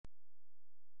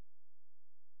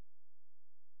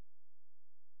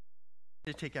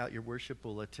To take out your worship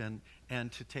bulletin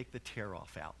and to take the tear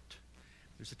off out.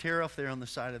 There's a tear off there on the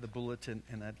side of the bulletin,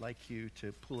 and I'd like you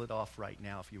to pull it off right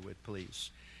now, if you would,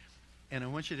 please. And I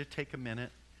want you to take a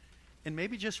minute and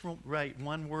maybe just write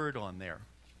one word on there.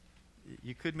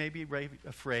 You could maybe write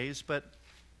a phrase, but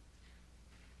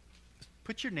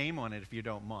put your name on it if you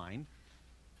don't mind.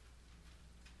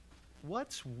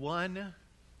 What's one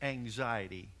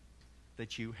anxiety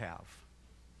that you have?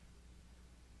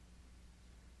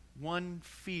 One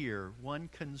fear, one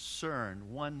concern,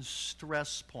 one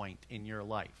stress point in your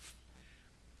life.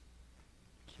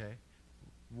 Okay?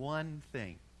 One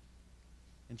thing.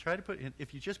 And try to put it,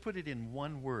 if you just put it in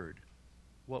one word,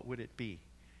 what would it be?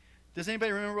 Does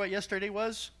anybody remember what yesterday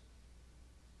was?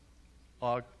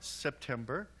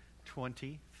 September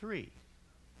 23.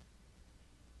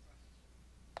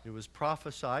 It was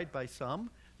prophesied by some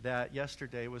that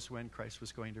yesterday was when Christ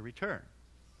was going to return.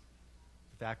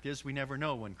 The fact is, we never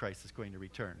know when Christ is going to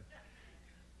return.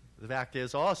 The fact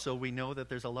is also, we know that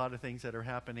there's a lot of things that are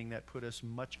happening that put us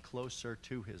much closer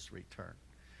to his return.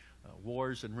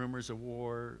 Wars and rumors of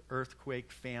war,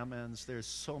 earthquake, famines. There's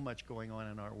so much going on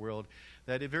in our world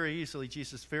that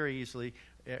Jesus very easily,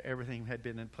 everything had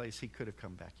been in place. He could have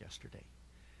come back yesterday.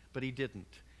 But he didn't.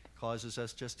 Causes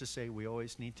us just to say we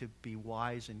always need to be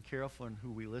wise and careful in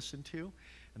who we listen to.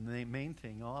 And the main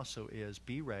thing also is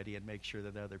be ready and make sure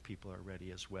that other people are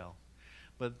ready as well.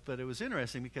 But it was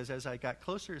interesting because as I got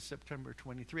closer to September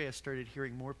 23, I started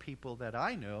hearing more people that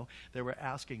I know that were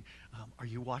asking, are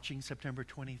you watching September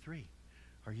 23?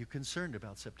 Are you concerned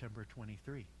about September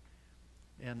 23?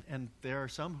 And there are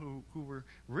some who were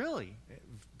really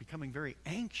becoming very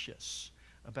anxious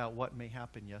about what may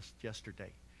happen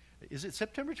yesterday. Is it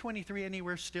September 23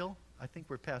 anywhere still? I think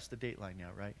we're past the date line now,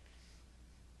 right?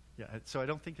 Yeah, so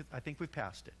I think we've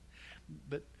passed it.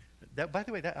 But that, by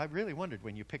the way, I really wondered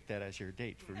when you picked that as your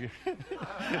date for you.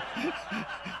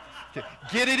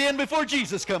 Get it in before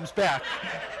Jesus comes back.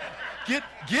 Get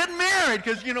married,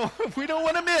 because, we don't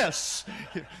want to miss.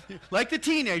 Like the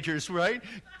teenagers, right?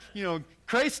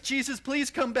 Christ Jesus,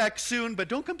 please come back soon, but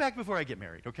don't come back before I get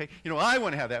married, okay? I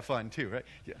want to have that fun too, right?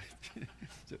 Yeah.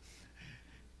 So,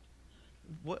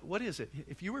 what is it?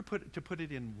 If you were to put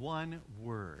it in one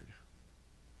word,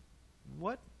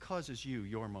 what causes you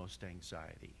your most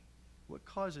anxiety? What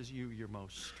causes you your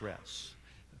most stress?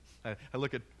 I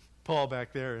look at Paul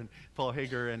back there, and Paul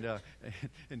Hager,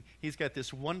 and he's got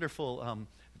this wonderful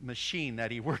machine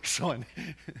that he works on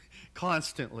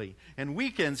constantly. And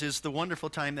weekends is the wonderful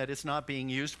time that it's not being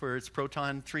used for its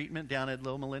proton treatment down at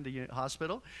Loma Linda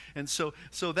Hospital. And so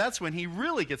that's when he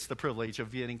really gets the privilege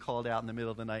of getting called out in the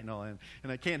middle of the night and all. And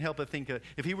I can't help but think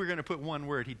if he were going to put one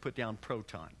word, he'd put down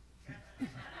proton.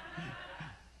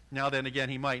 Now then again,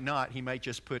 he might not. He might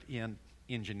just put in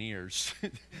engineers.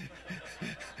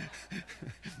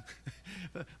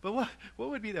 But what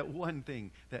would be that one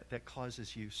thing that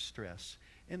causes you stress?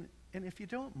 And if you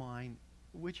don't mind,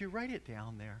 would you write it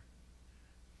down there?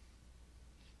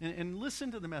 And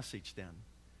listen to the message then.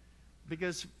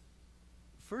 Because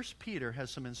 1 Peter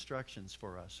has some instructions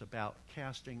for us about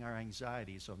casting our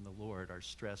anxieties on the Lord, our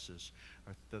stresses,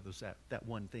 that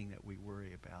one thing that we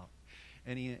worry about.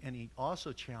 And he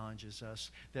also challenges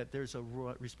us that there's a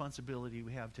responsibility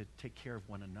we have to take care of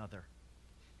one another.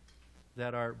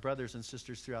 That our brothers and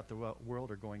sisters throughout the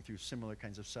world are going through similar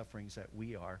kinds of sufferings that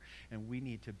we are, and we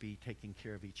need to be taking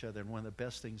care of each other. And one of the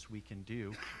best things we can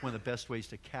do, one of the best ways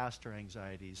to cast our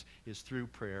anxieties is through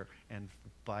prayer and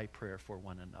by prayer for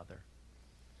one another.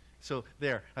 So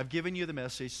there, I've given you the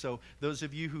message. So those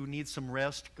of you who need some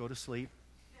rest, go to sleep,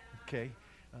 okay?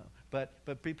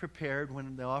 But be prepared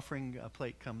when the offering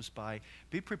plate comes by.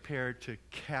 Be prepared to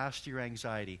cast your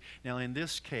anxiety. Now, in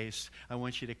this case, I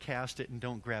want you to cast it and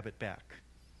don't grab it back.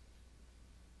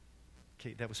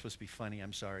 Okay, that was supposed to be funny.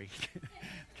 I'm sorry.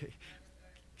 Okay.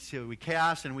 So we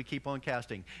cast and we keep on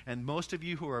casting. And most of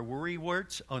you who are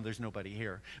worrywarts, there's nobody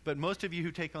here. But most of you who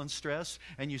take on stress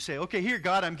and you say, okay, here,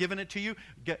 God, I'm giving it to you.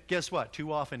 Guess what?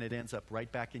 Too often it ends up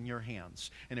right back in your hands.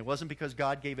 And it wasn't because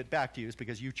God gave it back to you. It's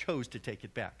because you chose to take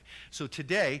it back. So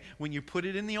today, when you put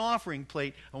it in the offering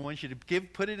plate, I want you to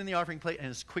put it in the offering plate, and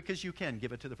as quick as you can,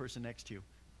 give it to the person next to you.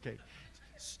 Okay.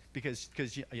 Because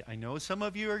I know some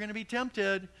of you are going to be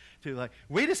tempted to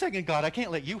wait a second, God, I can't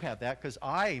let you have that because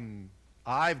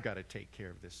I've got to take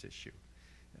care of this issue.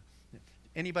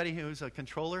 Anybody who's a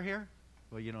controller here?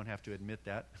 Well, you don't have to admit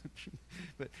that.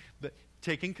 but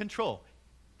taking control.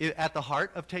 At the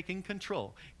heart of taking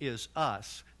control is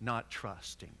us not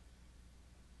trusting.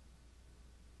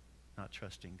 Not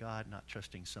trusting God, not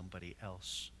trusting somebody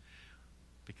else.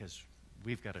 Because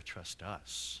we've got to trust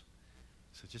us.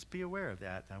 So just be aware of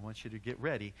that. I want you to get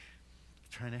ready.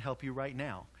 trying to help you right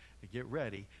now to get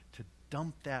ready to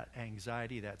dump that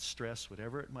anxiety, that stress,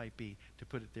 whatever it might be, to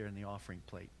put it there in the offering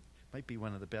plate. Might be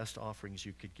one of the best offerings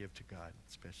you could give to God,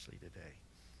 especially today.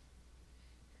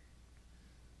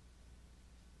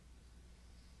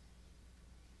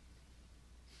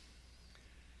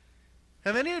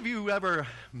 Have any of you ever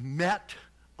met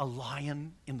a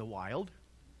lion in the wild?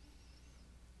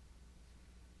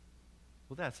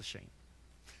 Well, that's a shame.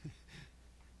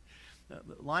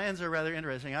 Lions are rather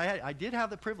interesting. I did have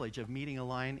the privilege of meeting a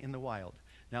lion in the wild.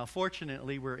 Now,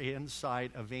 fortunately, we're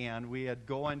inside a van. We had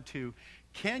gone to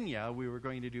Kenya. We were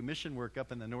going to do mission work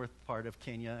up in the north part of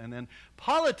Kenya. And then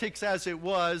politics as it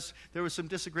was, there was some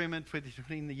disagreement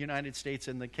between the United States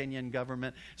and the Kenyan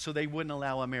government, so they wouldn't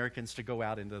allow Americans to go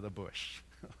out into the bush.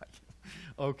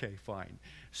 Okay, fine.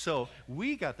 So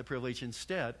we got the privilege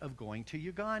instead of going to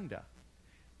Uganda.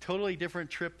 Totally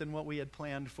different trip than what we had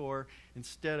planned for.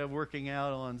 Instead of working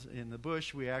out in the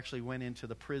bush, we actually went into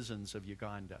the prisons of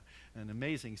Uganda. And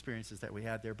amazing experiences that we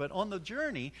had there. But on the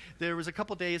journey, there was a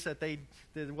couple days that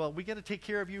we got to take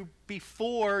care of you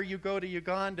before you go to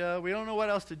Uganda. We don't know what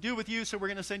else to do with you, so we're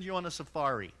going to send you on a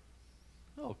safari.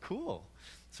 Oh, cool.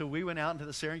 So we went out into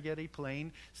the Serengeti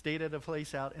Plain, stayed at a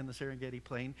place out in the Serengeti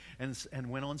Plain, and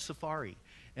went on safari.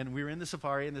 And we were in the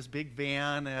safari in this big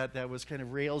van that was kind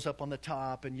of rails up on the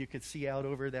top, and you could see out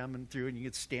over them and through, and you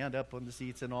could stand up on the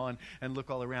seats and on and look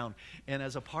all around. And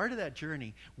as a part of that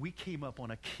journey, we came up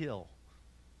on a kill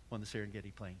on the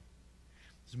Serengeti Plain.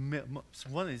 It's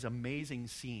one of these amazing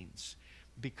scenes,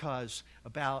 because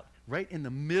about right in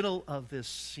the middle of this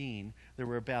scene, there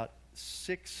were about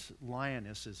 6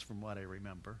 lionesses, from what I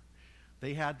remember.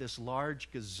 They had this large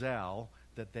gazelle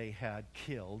that they had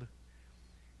killed,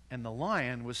 and the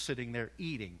lion was sitting there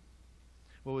eating.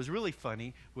 What was really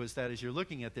funny was that as you're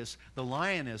looking at this, the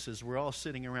lionesses were all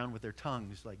sitting around with their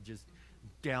tongues like just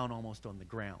down almost on the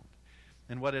ground.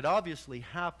 And what had obviously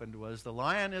happened was the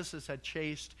lionesses had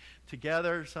chased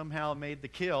together, somehow made the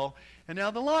kill, and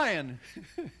now the lion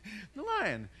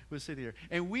was sitting there.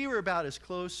 And we were about as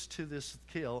close to this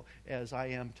kill as I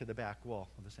am to the back wall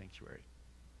of the sanctuary.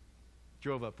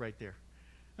 Drove up right there.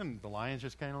 And the lion's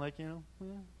just kind of like,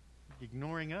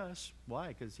 ignoring us. Why?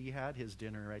 Because he had his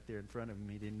dinner right there in front of him.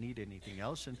 He didn't need anything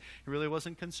else, and he really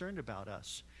wasn't concerned about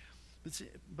us.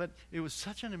 But it was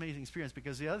such an amazing experience,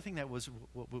 because the other thing that was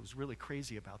what was really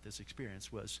crazy about this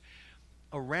experience was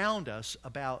around us,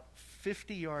 about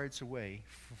 50 yards away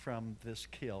from this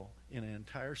kill, in an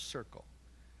entire circle,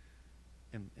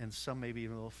 and some maybe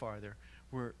even a little farther,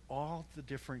 were all the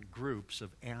different groups of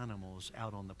animals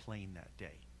out on the plain that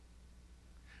day.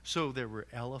 So there were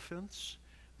elephants,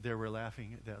 there were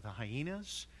the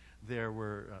hyenas, there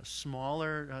were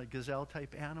smaller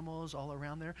gazelle-type animals all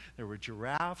around there. There were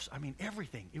giraffes. I mean,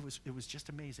 everything. It was just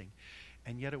amazing.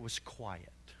 And yet it was quiet.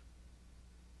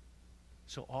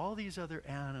 So all these other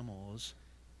animals,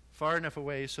 far enough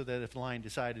away so that if the lion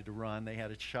decided to run, they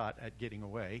had a shot at getting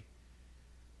away.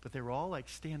 But they were all like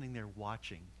standing there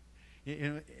watching.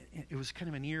 It was kind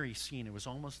of an eerie scene. It was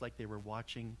almost like they were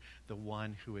watching the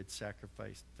one who had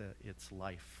sacrificed its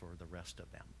life for the rest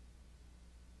of them.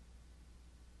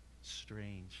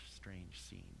 Strange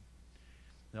scene.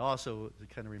 It also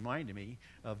kind of reminded me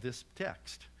of this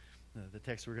text. The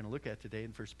text we're going to look at today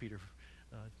in 1 Peter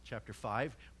chapter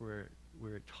 5, where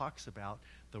it talks about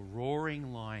the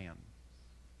roaring lion.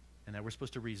 And that we're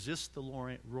supposed to resist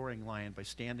the roaring lion by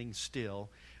standing still,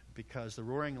 because the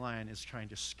roaring lion is trying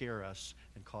to scare us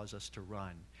and cause us to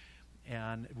run.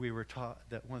 And we were taught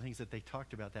that one of the things that they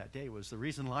talked about that day was the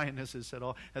reason lionesses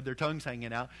had their tongues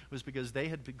hanging out was because they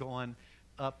had gone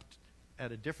up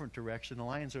at a different direction. The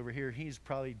lion's over here. He's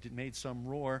probably made some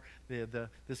roar.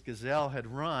 This gazelle had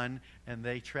run, and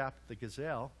they trapped the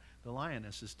gazelle. The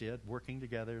lionesses did, working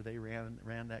together. They ran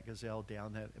that gazelle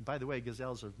down. And by the way,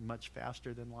 gazelles are much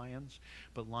faster than lions,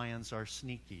 but lions are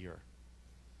sneakier.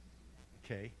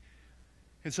 Okay,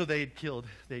 and so they'd killed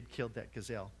that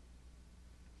gazelle.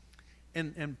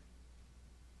 And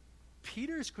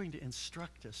Peter is going to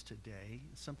instruct us today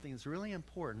something that's really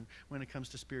important when it comes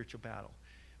to spiritual battle.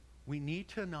 We need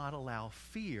to not allow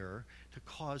fear to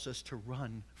cause us to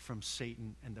run from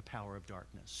Satan and the power of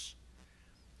darkness.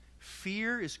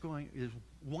 Fear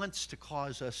wants to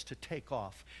cause us to take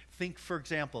off. Think, for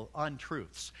example,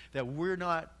 untruths, that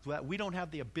we don't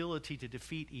have the ability to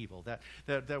defeat evil,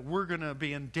 that we're going to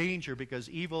be in danger because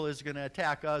evil is going to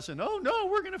attack us, and oh no,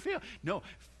 we're going to fail. No,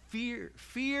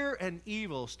 fear and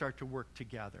evil start to work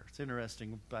together. It's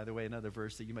interesting, by the way, another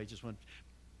verse that you might just want to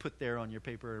put there on your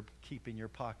paper or keep in your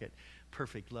pocket.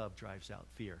 Perfect love drives out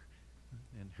fear.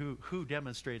 And who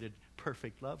demonstrated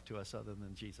perfect love to us other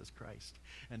than Jesus Christ?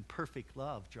 And perfect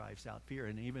love drives out fear.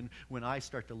 And even when I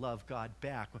start to love God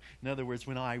back, in other words,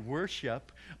 when I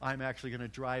worship, I'm actually going to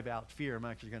drive out fear. I'm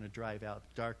actually going to drive out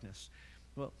darkness.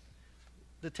 Well,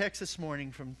 the text this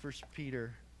morning from 1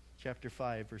 Peter chapter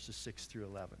 5, verses 6 through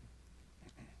 11.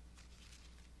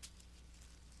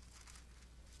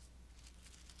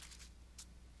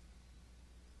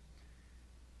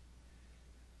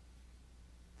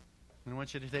 And I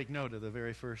want you to take note of the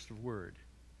very first word,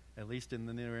 at least in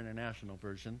the New International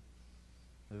Version.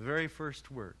 The very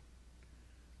first word,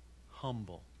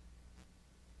 humble.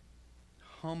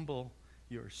 Humble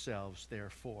yourselves,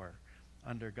 therefore,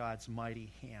 under God's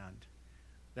mighty hand,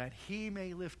 that he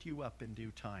may lift you up in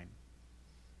due time.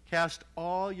 Cast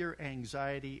all your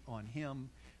anxiety on him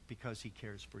because he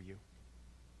cares for you.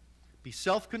 Be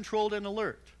self-controlled and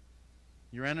alert.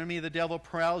 Your enemy, the devil,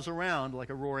 prowls around like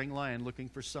a roaring lion looking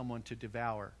for someone to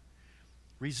devour.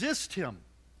 Resist him,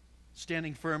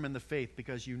 standing firm in the faith,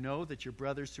 because you know that your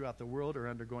brothers throughout the world are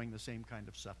undergoing the same kind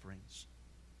of sufferings.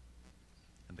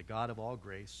 And the God of all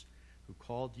grace, who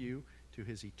called you to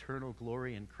his eternal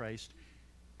glory in Christ,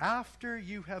 after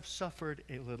you have suffered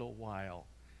a little while,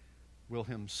 will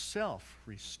himself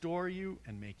restore you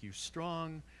and make you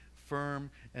strong,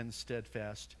 firm, and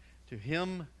steadfast. To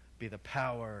him be the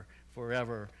power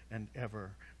forever and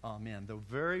ever. Amen. The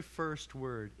very first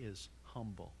word is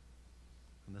humble.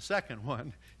 And the second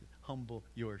one, humble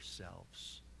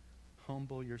yourselves.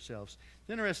 Humble yourselves. It's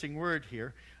an interesting word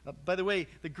here. By the way,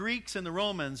 the Greeks and the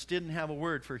Romans didn't have a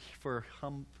word for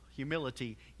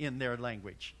humility in their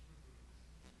language,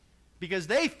 because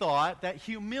they thought that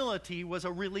humility was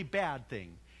a really bad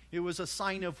thing. It was a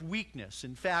sign of weakness.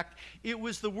 In fact, it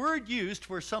was the word used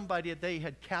for somebody that they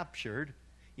had captured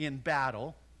in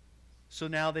battle. So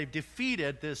now they've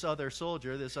defeated this other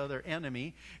soldier, this other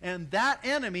enemy, and that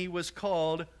enemy was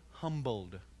called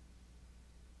humbled,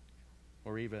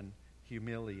 or even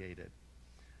humiliated.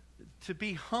 To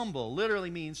be humble literally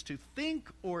means to think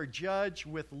or judge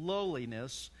with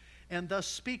lowliness, and thus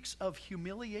speaks of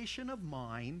humiliation of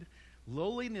mind,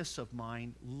 lowliness of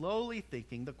mind, lowly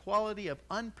thinking, the quality of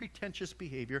unpretentious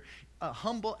behavior, a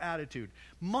humble attitude.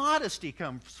 Modesty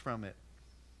comes from it,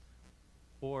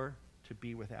 or to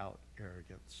be without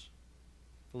arrogance.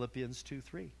 Philippians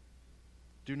 2:3.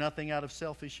 Do nothing out of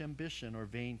selfish ambition or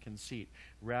vain conceit.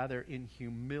 Rather, in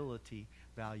humility,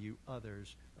 value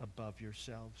others above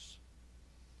yourselves.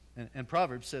 And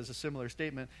Proverbs says a similar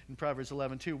statement in Proverbs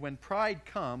 11:2. When pride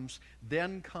comes,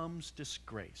 then comes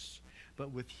disgrace.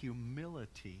 But with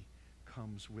humility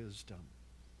comes wisdom.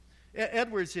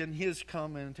 Edwards, in his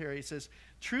commentary, says,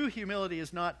 true humility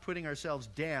is not putting ourselves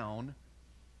down,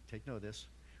 take note of this,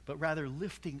 but rather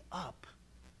lifting up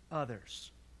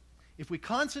others. If we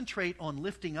concentrate on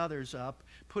lifting others up,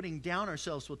 putting down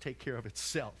ourselves will take care of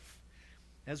itself.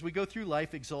 As we go through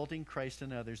life exalting Christ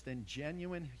and others, then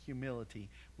genuine humility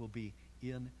will be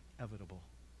inevitable.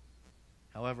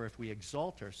 However, if we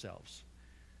exalt ourselves,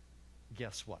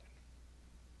 guess what?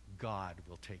 God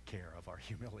will take care of our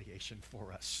humiliation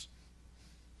for us.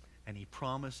 And he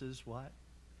promises what?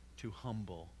 To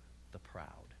humble the proud.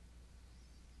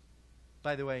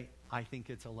 By the way, I think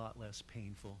it's a lot less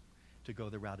painful to go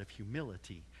the route of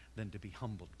humility than to be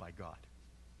humbled by God.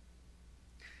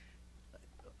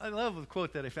 I love a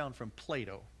quote that I found from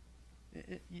Plato.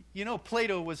 You know,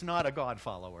 Plato was not a God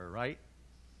follower, right?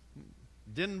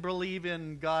 Didn't believe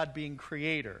in God being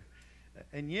creator.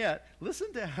 And yet,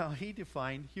 listen to how he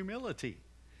defined humility.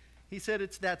 He said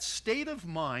it's that state of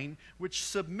mind which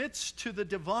submits to the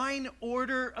divine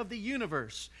order of the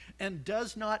universe and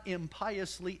does not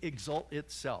impiously exalt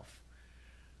itself.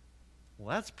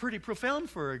 Well, that's pretty profound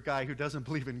for a guy who doesn't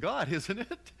believe in God, isn't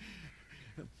it?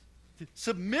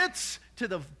 Submits to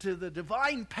the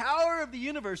divine power of the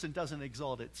universe and doesn't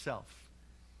exalt itself.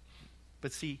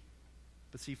 But see,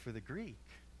 for the Greek,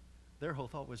 their whole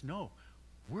thought was, no,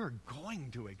 we're going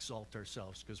to exalt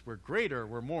ourselves because we're greater,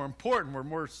 we're more important, we're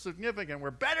more significant, we're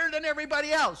better than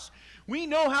everybody else. We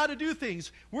know how to do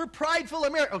things. We're prideful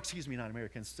Americans. Oh, excuse me, not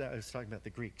Americans. I was talking about the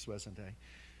Greeks, wasn't I?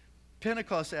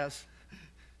 Pentecost asks,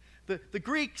 the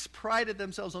Greeks prided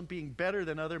themselves on being better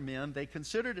than other men. They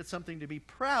considered it something to be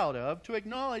proud of, to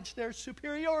acknowledge their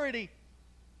superiority.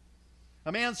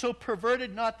 A man so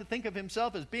perverted not to think of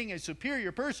himself as being a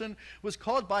superior person was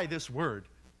called by this word,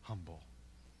 humble.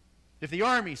 If the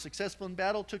army, successful in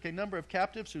battle, took a number of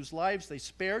captives whose lives they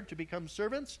spared to become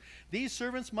servants, these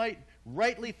servants might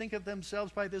rightly think of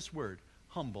themselves by this word,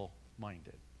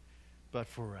 humble-minded. But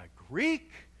for a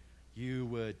Greek, you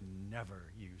would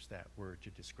never use that word to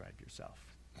describe yourself.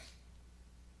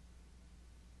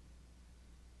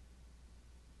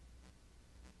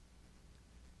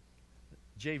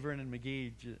 J. Vernon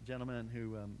McGee, gentleman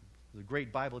who was a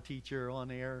great Bible teacher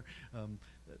on air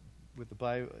with the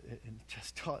Bible and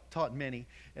just taught many.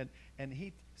 And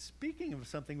he, speaking of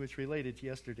something which related to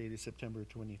yesterday, to September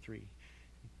 23, he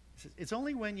says, it's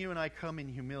only when you and I come in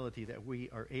humility that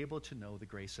we are able to know the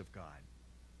grace of God.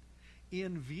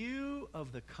 In view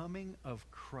of the coming of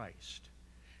Christ,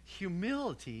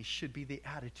 humility should be the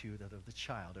attitude of the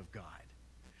child of God.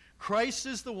 Christ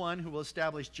is the one who will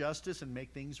establish justice and make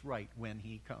things right when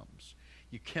he comes.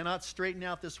 You cannot straighten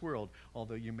out this world,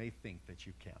 although you may think that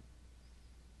you can.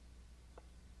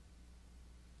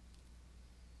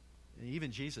 And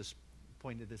even Jesus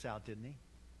pointed this out, didn't he?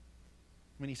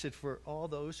 When he said, for all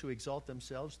those who exalt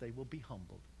themselves, they will be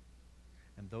humbled.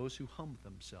 And those who humble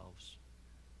themselves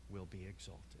will be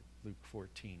exalted. Luke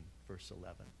 14, verse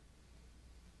 11.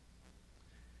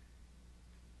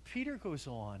 Peter goes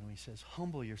on when he says,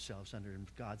 humble yourselves under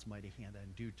God's mighty hand, and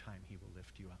in due time he will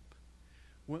lift you up.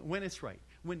 When it's right.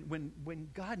 When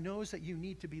God knows that you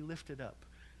need to be lifted up.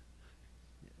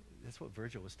 That's what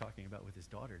Virgil was talking about with his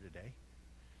daughter today.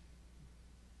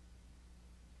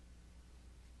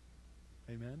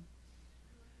 Amen?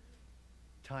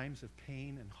 Times of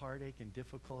pain and heartache and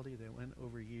difficulty that went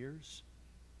over years.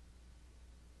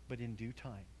 But in due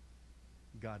time,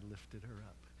 God lifted her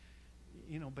up.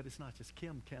 You know, but it's not just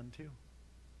Ken too.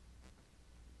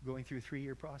 Going through a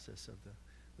 3-year process of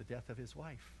the death of his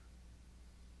wife,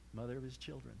 mother of his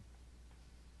children,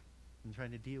 and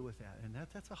trying to deal with that. And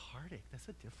that's a heartache. That's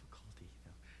a difficulty.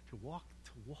 You know,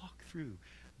 to walk through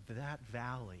that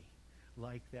valley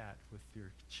like that with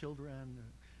your children,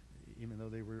 even though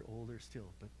they were older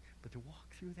still, but to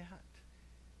walk through that.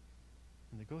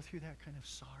 And to go through that kind of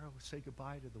sorrow, say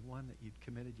goodbye to the one that you'd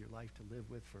committed your life to live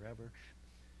with forever.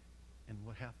 And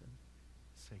what happened?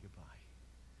 Say goodbye.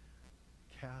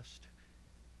 Cast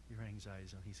your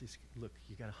anxieties on. He says, look,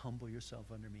 you got to humble yourself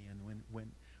under me. And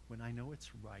when I know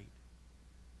it's right,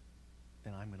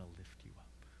 then I'm going to lift you up.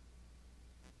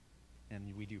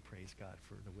 And we do praise God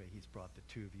for the way he's brought the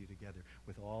two of you together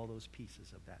with all those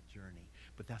pieces of that journey.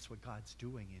 But that's what God's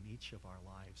doing in each of our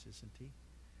lives, isn't he?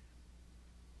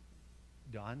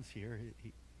 Don's here.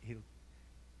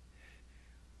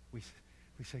 We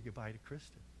say goodbye to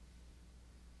Kristen.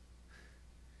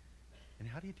 And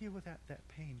how do you deal with that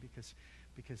pain?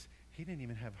 Because he didn't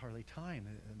even have hardly time.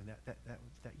 I mean,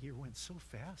 that year went so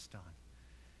fast, Don.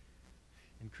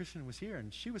 And Kristen was here,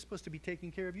 and she was supposed to be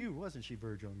taking care of you, wasn't she,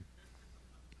 Virgil?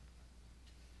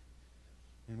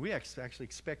 And we actually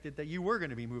expected that you were going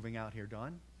to be moving out here,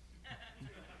 Don.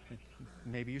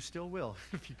 Maybe you still will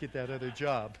if you get that other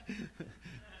job.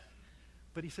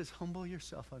 But he says, humble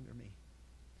yourself under me.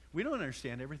 We don't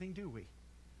understand everything, do we?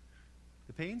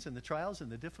 The pains and the trials and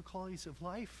the difficulties of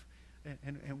life,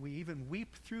 and we even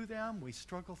weep through them, we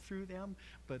struggle through them,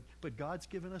 but God's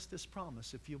given us this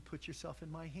promise. If you'll put yourself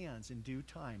in my hands in due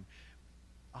time,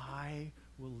 I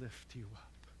will lift you up.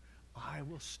 I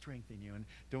will strengthen you. And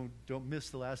don't miss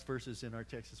the last verses in our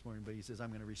text this morning, but he says, I'm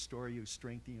going to restore you,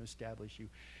 strengthen you, establish you.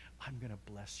 I'm going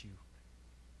to bless you.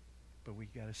 But we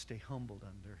got to stay humbled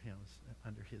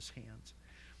under his hands.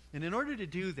 And in order to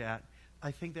do that,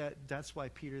 I think that's why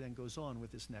Peter then goes on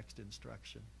with this next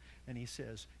instruction. And he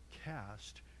says,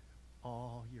 cast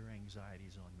all your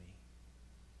anxieties on me.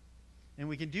 And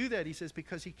we can do that, he says,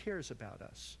 because he cares about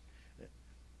us.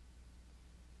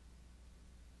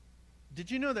 Did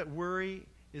you know that worry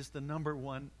is the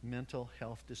 #1 mental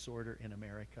health disorder in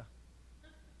America?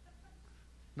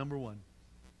 Number 1.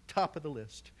 Top of the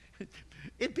list.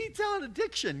 It beats out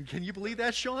addiction. Can you believe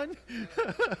that, Sean?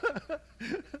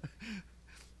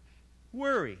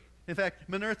 Worry. In fact,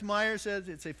 Minerth Meyer says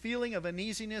it's a feeling of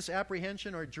uneasiness,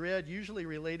 apprehension, or dread, usually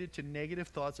related to negative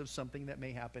thoughts of something that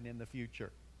may happen in the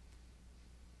future.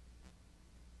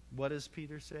 What does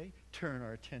Peter say? Turn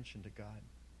our attention to God.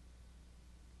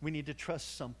 We need to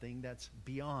trust something that's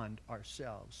beyond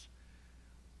ourselves.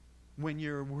 When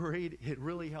you're worried, it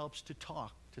really helps to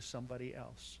talk to somebody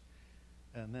else.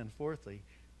 And then fourthly,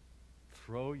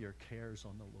 throw your cares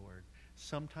on the Lord.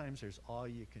 Sometimes there's all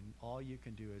you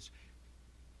can do is,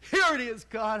 here it is,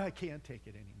 God, I can't take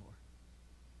it anymore.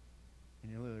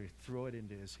 And you literally throw it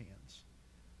into his hands.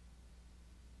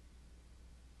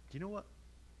 Do you know what?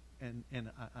 And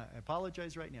I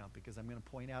apologize right now because I'm going to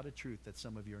point out a truth that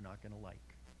some of you are not going to like.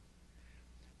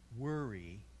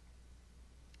 Worry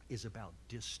is about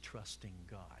distrusting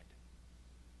God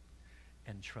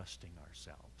and trusting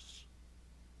ourselves.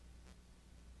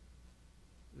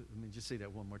 Let me just say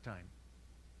that one more time.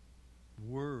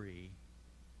 Worry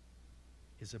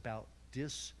is about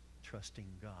distrusting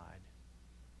God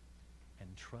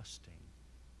and trusting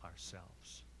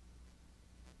ourselves.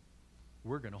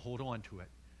 we're going to hold on to it.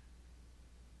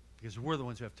 Because we're the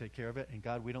ones who have to take care of it. And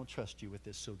God, we don't trust you with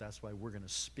this, so that's why we're going to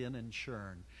spin and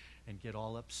churn and get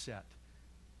all upset,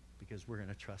 because we're going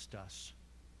to trust us.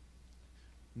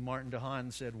 Martin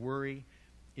DeHaan said, worry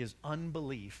is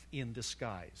unbelief in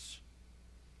disguise.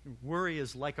 Worry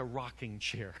is like a rocking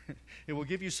chair. It will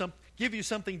give you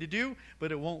something to do,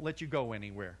 but it won't let you go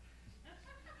anywhere.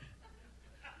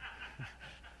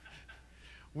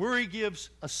 Worry gives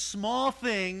a small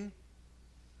thing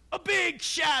a big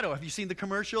shadow. Have you seen the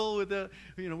commercial with the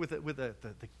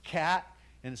cat,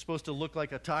 and it's supposed to look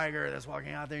like a tiger that's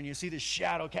walking out there, and you see the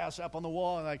shadow cast up on the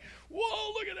wall, and like,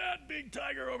 whoa, look at that big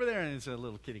tiger over there, and it's a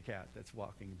little kitty cat that's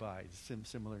walking by. It's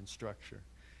similar in structure.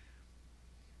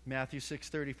 Matthew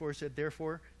 6:34 said,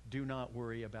 therefore, do not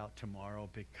worry about tomorrow,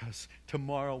 because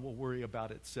tomorrow will worry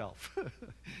about itself.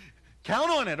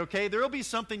 Count on it, okay? There will be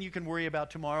something you can worry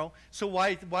about tomorrow, so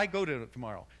why go to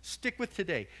tomorrow? Stick with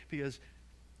today, because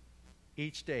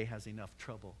each day has enough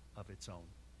trouble of its own.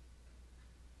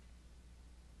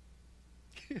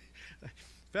 I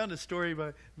found a story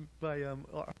by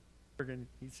Morgan.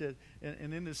 He said,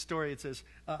 and in this story it says,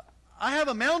 I have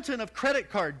a mountain of credit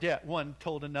card debt, one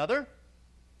told another.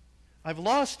 I've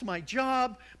lost my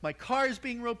job, my car is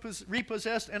being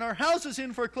repossessed, and our house is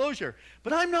in foreclosure.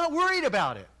 But I'm not worried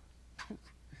about it.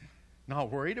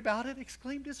 Not worried about it?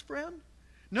 Exclaimed his friend.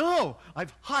 No,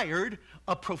 I've hired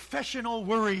a professional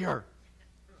worrier.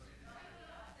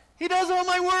 He does all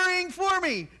my worrying for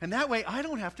me, and that way I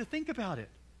don't have to think about it.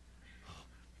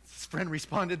 His friend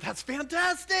responded, that's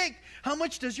fantastic. How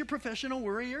much does your professional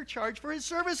worrier charge for his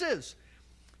services?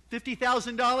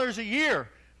 $50,000 a year,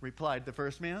 replied the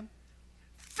first man.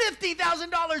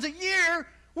 $50,000 a year?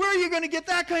 Where are you going to get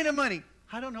that kind of money?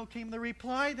 I don't know, came the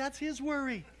reply. That's his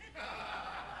worry.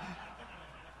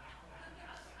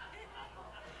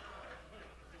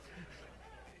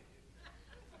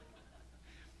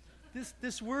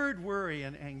 This word worry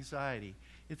and anxiety,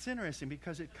 it's interesting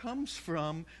because it comes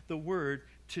from the word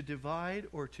to divide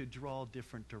or to draw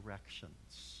different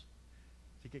directions,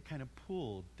 to get kind of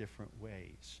pulled different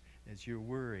ways. As you're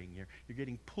worrying, you're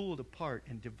getting pulled apart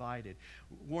and divided.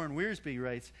 Warren Wiersbe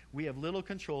writes, we have little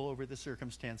control over the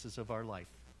circumstances of our life,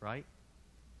 right?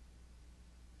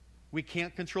 We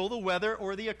can't control the weather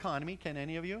or the economy. Can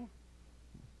any of you?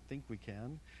 I think we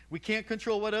can. We can't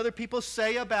control what other people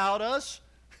say about us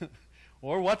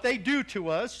or what they do to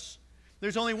us.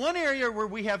 There's only one area where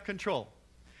we have control.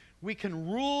 We can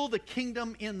rule the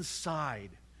kingdom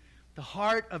inside. The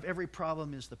heart of every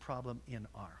problem is the problem in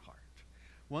our heart.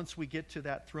 Once we get to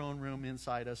that throne room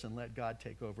inside us and let God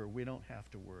take over, we don't have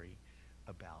to worry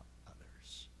about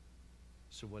others.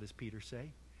 So what does Peter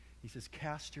say? He says,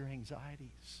 cast your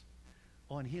anxieties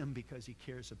on him because he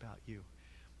cares about you.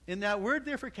 And that word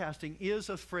there for casting is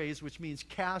a phrase which means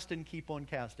cast and keep on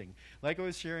casting. Like I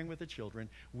was sharing with the children,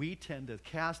 we tend to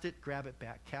cast it, grab it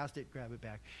back, cast it, grab it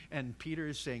back. And Peter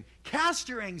is saying, cast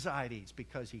your anxieties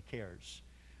because he cares.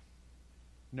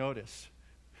 Notice,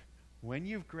 when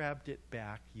you've grabbed it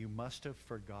back, you must have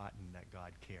forgotten that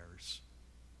God cares.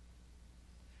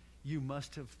 You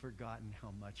must have forgotten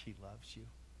how much he loves you,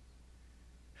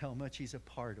 how much he's a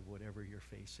part of whatever you're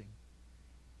facing,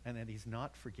 and that he's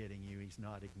not forgetting you, he's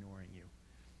not ignoring you.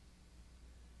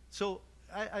 So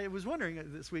I was wondering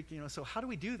this week, so how do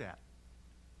we do that?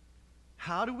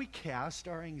 How do we cast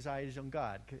our anxieties on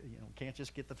God? Can't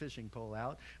just get the fishing pole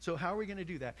out. So how are we going to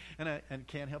do that? And I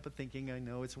can't help but thinking, I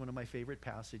know it's one of my favorite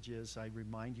passages. I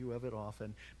remind you of it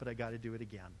often, but I got to do it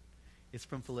again. It's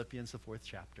from Philippians, the 4th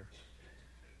chapter.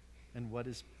 And what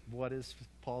does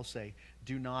Paul say?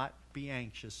 Do not be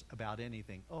anxious about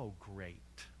anything. Oh, great.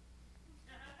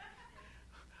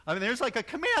 I mean, there's like a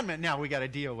commandment now we got to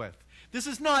deal with. This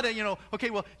is not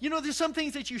there's some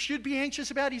things that you should be anxious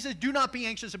about. He says, do not be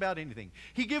anxious about anything.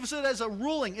 He gives it as a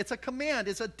ruling. It's a command.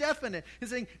 It's a definite.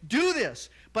 He's saying, do this.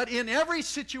 But in every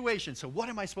situation, so what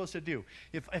am I supposed to do?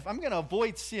 If I'm going to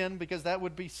avoid sin, because that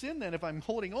would be sin then if I'm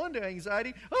holding on to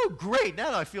anxiety, oh, great.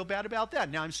 Now I feel bad about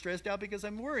that. Now I'm stressed out because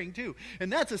I'm worrying too.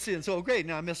 And that's a sin. So great.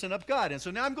 Now I'm messing up God. And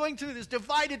so now I'm going through this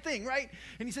divided thing, right?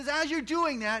 And he says, as you're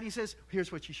doing that, he says,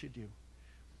 here's what you should do.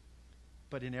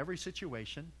 But in every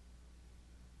situation,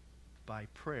 by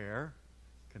prayer,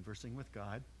 conversing with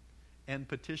God, and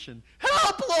petition,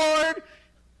 help, Lord,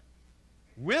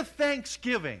 with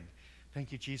thanksgiving.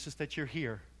 Thank you, Jesus, that you're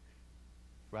here.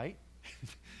 Right?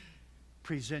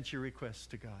 Present your requests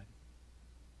to God.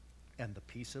 And the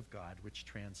peace of God, which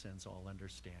transcends all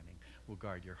understanding, will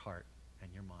guard your heart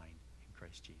and your mind in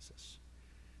Christ Jesus.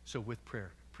 So with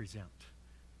prayer, present.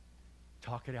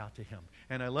 Talk it out to him.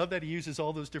 And I love that he uses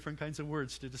all those different kinds of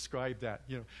words to describe that,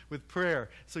 with prayer.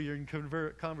 So you're in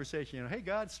conversation, hey,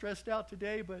 God, stressed out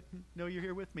today, but no, you're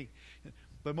here with me.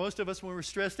 But most of us, when we're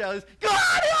stressed out, is, God,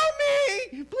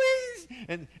 help me,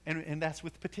 please. And that's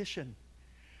with petition.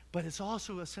 But it's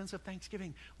also a sense of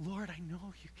thanksgiving. Lord, I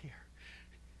know you care.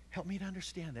 Help me to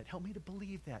understand that. Help me to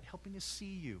believe that. Help me to see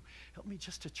you. Help me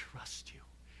just to trust you.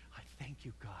 I thank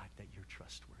you, God, that you're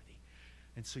trustworthy.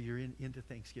 And so you're into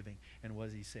thanksgiving. And what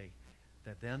does he say?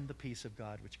 That then the peace of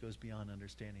God, which goes beyond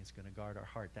understanding, is going to guard our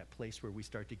heart. That place where we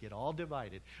start to get all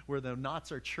divided, where the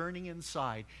knots are churning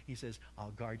inside. He says,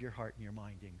 I'll guard your heart and your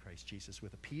mind in Christ Jesus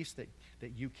with a peace that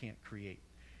you can't create.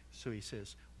 So he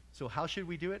says, so how should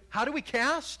we do it? How do we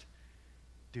cast?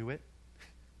 Do it.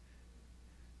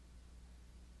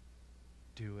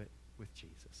 Do it with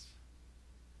Jesus.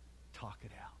 Talk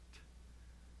it out.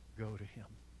 Go to him.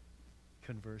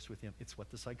 Converse with him. It's what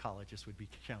the psychologist would be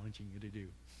challenging you to do.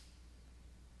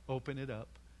 Open it up.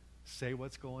 Say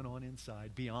what's going on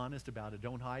inside. Be honest about it.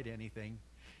 Don't hide anything.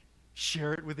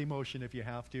 Share it with emotion if you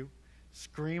have to.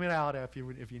 Scream it out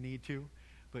if you need to.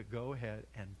 But go ahead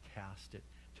and cast it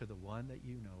to the one that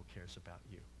you know cares about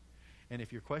you. And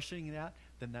if you're questioning that,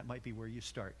 then that might be where you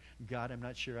start. God, I'm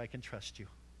not sure I can trust you.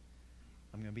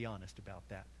 I'm going to be honest about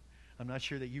that. I'm not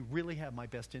sure that you really have my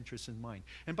best interests in mind.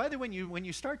 And by the way, when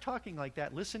you start talking like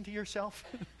that, listen to yourself.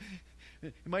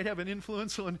 It might have an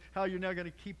influence on how you're now going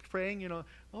to keep praying.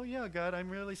 Oh yeah, God, I'm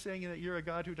really saying that you're a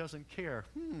God who doesn't care.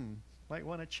 Might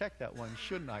want to check that one,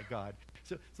 shouldn't I, God?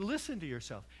 So listen to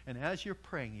yourself. And as you're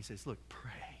praying, he says, look,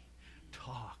 pray,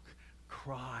 talk,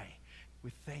 cry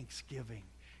with thanksgiving,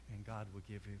 and God will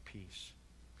give you peace.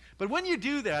 But when you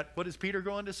do that, what does Peter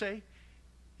go on to say?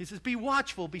 He says, be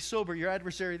watchful, be sober. Your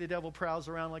adversary, the devil, prowls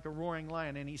around like a roaring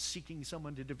lion, and he's seeking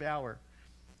someone to devour.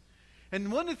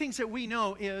 And one of the things that we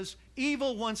know is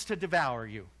evil wants to devour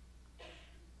you.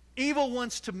 Evil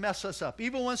wants to mess us up.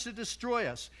 Evil wants to destroy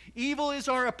us. Evil is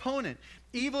our opponent.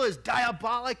 Evil is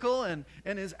diabolical and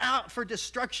is out for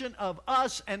destruction of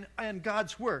us and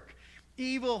God's work.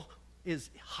 Evil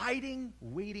is hiding,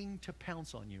 waiting to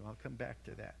pounce on you. I'll come back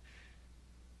to that.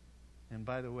 And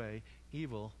by the way,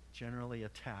 evil generally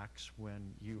attacks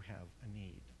when you have a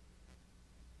need.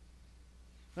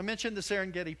 I mentioned the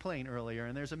Serengeti Plain earlier,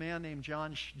 and there's a man named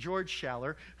George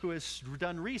Schaller who has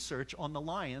done research on the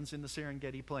lions in the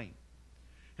Serengeti Plain.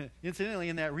 Incidentally,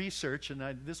 in that research, and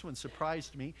this one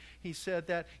surprised me, he said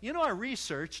that in our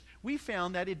research, we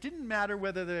found that it didn't matter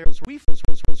whether the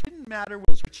didn't matter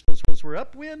which hills were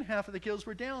upwind, half of the hills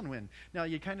were downwind. Now,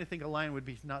 you kind of think a lion would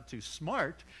be not too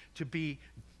smart to be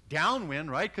downwind,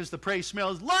 right? Because the prey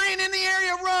smells, lion in the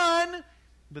area, run!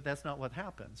 But that's not what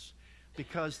happens,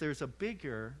 because there's a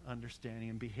bigger understanding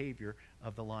and behavior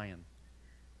of the lion.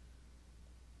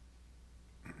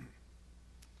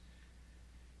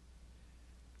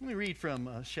 Let me read from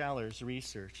Schaller's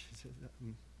research.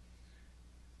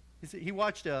 He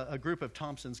watched a group of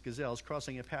Thompson's gazelles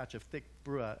crossing a patch of thick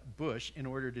bush in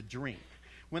order to drink.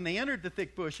 When they entered the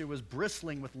thick bush, it was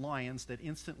bristling with lions that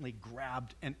instantly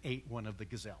grabbed and ate one of the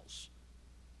gazelles.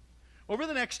 Over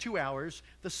the next 2 hours,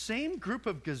 the same group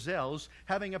of gazelles,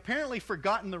 having apparently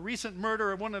forgotten the recent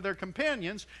murder of one of their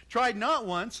companions, tried not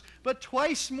once, but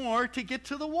twice more to get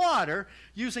to the water,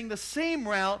 using the same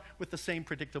route with the same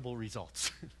predictable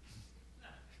results.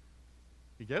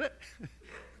 You get it?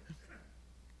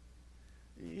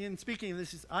 In speaking of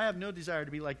this, I have no desire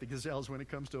to be like the gazelles when it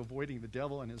comes to avoiding the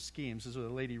devil and his schemes. This is a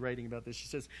lady writing about this. She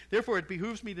says, therefore, it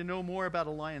behooves me to know more about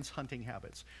a lion's hunting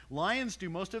habits. Lions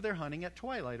do most of their hunting at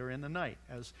twilight or in the night.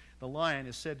 As the lion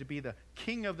is said to be the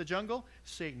king of the jungle,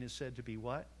 Satan is said to be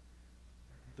what?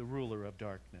 The ruler of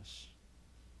darkness.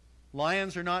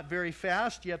 Lions are not very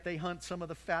fast, yet they hunt some of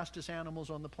the fastest animals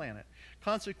on the planet.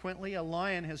 Consequently, a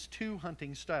lion has two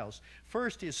hunting styles.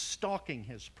 First is stalking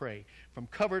his prey from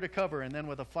cover to cover, and then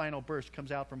with a final burst comes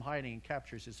out from hiding and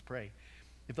captures his prey.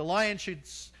 If the lion should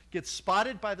get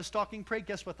spotted by the stalking prey,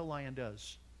 guess what the lion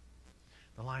does?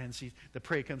 The lion sees, the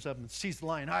prey comes up and sees the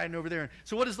lion hiding over there.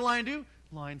 So what does the lion do?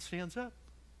 The lion stands up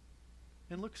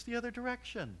and looks the other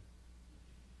direction,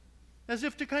 as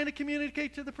if to kind of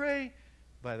communicate to the prey.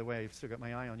 By the way, I've still got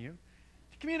my eye on you.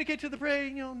 To communicate to the prey,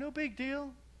 no big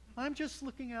deal. I'm just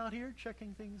looking out here,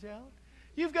 checking things out.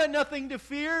 You've got nothing to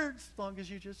fear as long as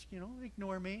you just,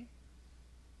 ignore me.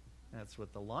 That's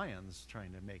what the lion's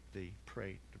trying to make the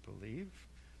prey to believe.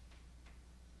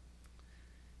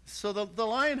 So the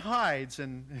lion hides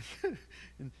and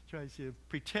tries to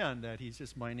pretend that he's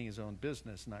just minding his own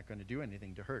business, not going to do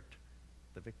anything to hurt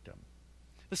the victim.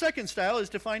 The second style is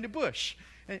to find a bush.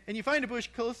 And you find a bush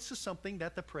close to something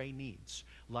that the prey needs,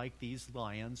 like these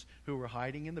lions who were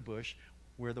hiding in the bush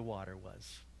where the water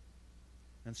was.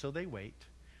 And so they wait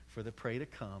for the prey to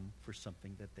come for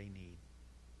something that they need.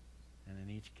 And in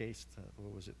each case,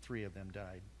 3 of them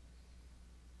died.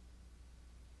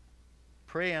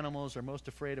 Prey animals are most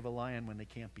afraid of a lion when they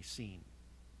can't be seen.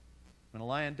 When a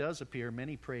lion does appear,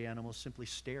 many prey animals simply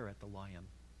stare at the lion.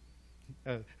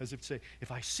 As if to say,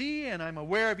 if I see and I'm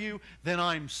aware of you, then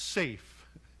I'm safe.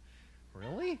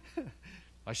 Really?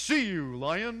 I see you,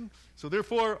 lion, so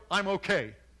therefore I'm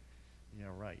okay. Yeah,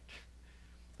 right.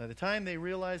 By the time they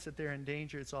realize that they're in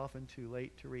danger, it's often too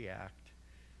late to react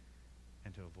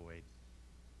and to avoid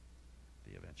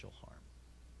the eventual harm.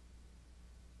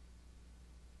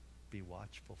 Be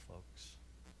watchful, folks.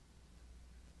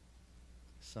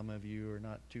 Some of you are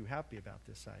not too happy about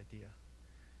this idea.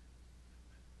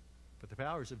 But the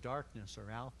powers of darkness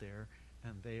are out there,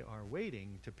 and they are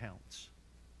waiting to pounce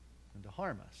and to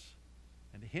harm us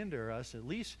and to hinder us. At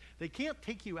least they can't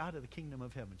take you out of the kingdom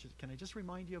of heaven. Can I just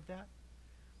remind you of that?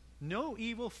 No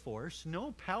evil force,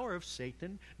 no power of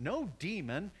Satan, no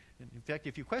demon. In fact,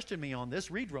 if you question me on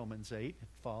this, read Romans 8,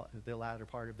 the latter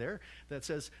part of there, that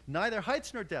says, neither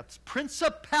heights nor depths,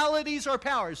 principalities or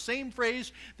powers. Same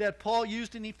phrase that Paul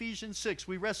used in Ephesians 6.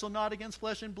 We wrestle not against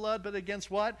flesh and blood, but against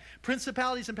what?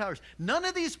 Principalities and powers. None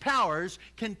of these powers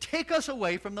can take us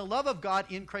away from the love of God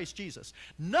in Christ Jesus.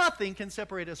 Nothing can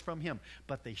separate us from him.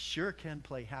 But they sure can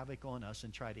play havoc on us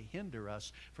and try to hinder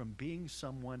us from being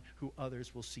someone who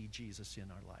others will see Jesus in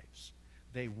our lives.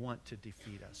 They want to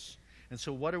defeat us. And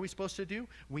so what are we supposed to do?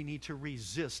 We need to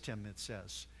resist him, it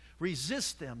says.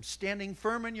 Resist them, standing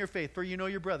firm in your faith, for you know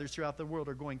your brothers throughout the world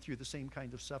are going through the same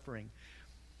kind of suffering.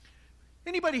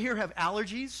 Anybody here have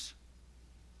allergies?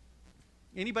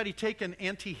 Anybody take an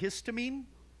antihistamine?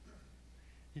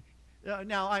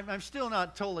 Now, I'm still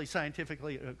not totally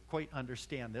scientifically quite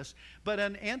understand this, but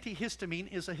an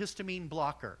antihistamine is a histamine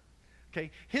blocker. Okay,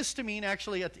 histamine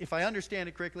actually, if I understand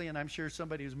it correctly, and I'm sure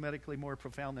somebody who's medically more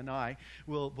profound than I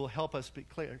will help us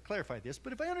clarify this,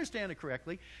 but if I understand it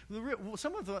correctly,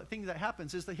 some of the thing that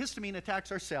happens is the histamine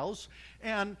attacks our cells,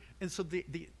 and so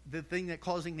the thing that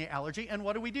causing the allergy, and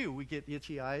what do? We get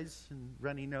itchy eyes and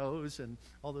runny nose and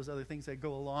all those other things that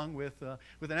go along with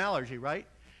an allergy, right?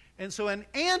 And so an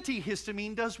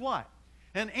antihistamine does what?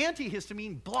 An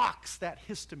antihistamine blocks that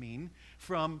histamine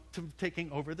from taking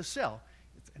over the cell.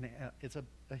 It's a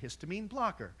histamine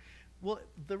blocker. Well,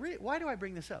 why do I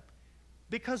bring this up?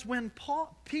 Because when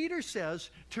Peter says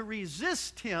to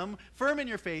resist him, firm in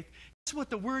your faith, that's what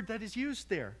the word that is used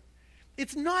there.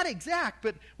 It's not exact,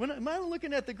 but when I'm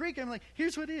looking at the Greek, I'm like,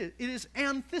 here's what it is. It is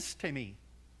anthistemi.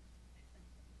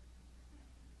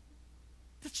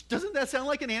 Doesn't that sound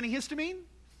like an antihistamine?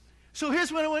 So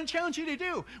here's what I want to challenge you to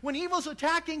do. When evil's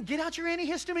attacking, get out your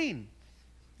antihistamine.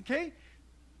 Okay?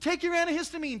 Take your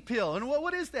antihistamine pill. And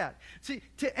what is that? See,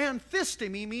 to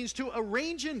anthistemi means to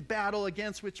arrange in battle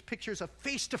against, which pictures a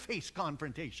face-to-face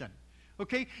confrontation.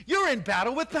 Okay? You're in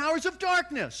battle with powers of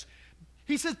darkness.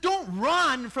 He says, don't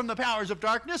run from the powers of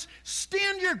darkness.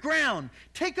 Stand your ground.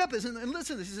 Take up this. And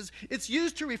listen to this. He says, it's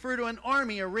used to refer to an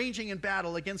army arranging in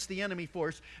battle against the enemy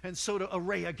force, and so to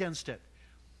array against it.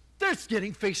 They're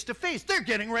getting face-to-face. They're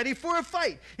getting ready for a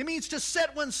fight. It means to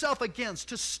set oneself against,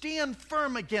 to stand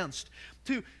firm against,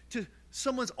 to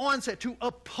someone's onset, to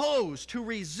oppose, to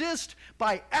resist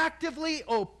by actively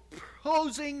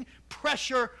opposing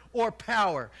pressure or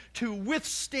power, to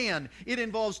withstand. It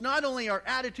involves not only our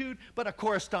attitude, but a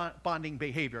corresponding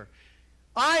behavior.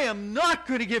 I am not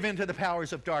going to give in to the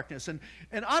powers of darkness, and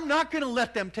I'm not going to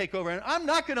let them take over, and I'm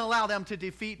not going to allow them to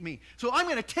defeat me. So I'm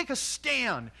going to take a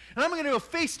stand, and I'm going to go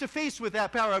face-to-face with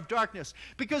that power of darkness,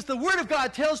 because the Word of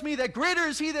God tells me that greater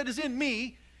is He that is in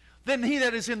me than he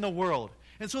that is in the world.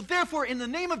 And so therefore, in the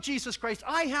name of Jesus Christ,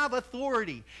 I have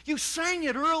authority. You sang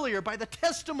it earlier by the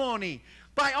testimony,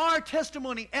 by our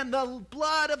testimony and the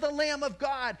blood of the Lamb of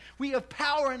God. We have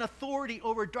power and authority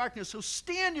over darkness. So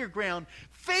stand your ground.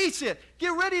 Face it. Get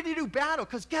ready to do battle,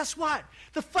 because guess what?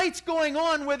 The fight's going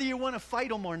on whether you want to fight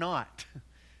them or not.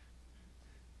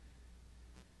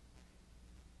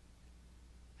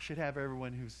 Should have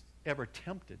everyone who's ever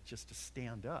tempted just to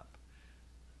stand up.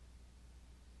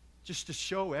 Just to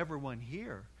show everyone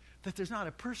here that there's not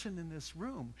a person in this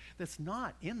room that's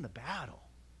not in the battle.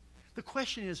 The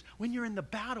question is, when you're in the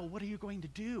battle, what are you going to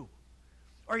do?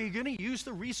 Are you going to use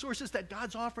the resources that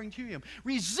God's offering to you?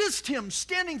 Resist him,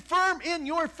 standing firm in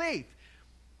your faith.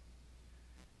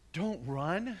 Don't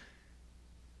run.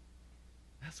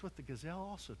 That's what the gazelle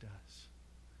also does.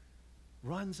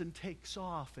 Runs and takes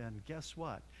off, and guess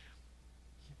what?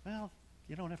 Well,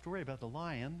 you don't have to worry about the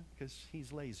lion because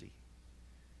he's lazy.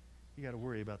 You got to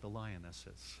worry about the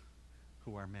lionesses,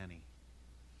 who are many,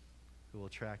 who will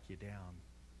track you down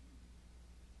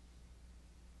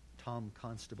Tom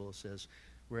Constable says,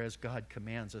 whereas God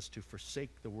commands us to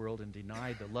forsake the world and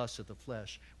deny the lusts of the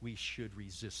flesh, we should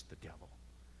resist the devil.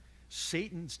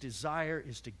 Satan's desire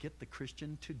is to get the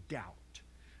Christian to doubt,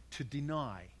 to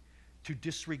deny, to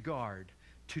disregard,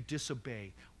 to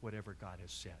disobey whatever God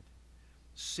has said.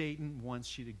 Satan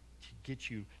wants you to get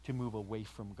you to move away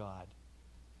from God.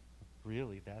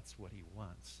 Really, that's what he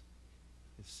wants.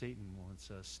 Satan wants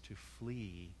us to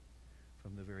flee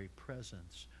from the very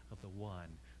presence of the one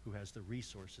who has the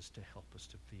resources to help us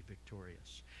to be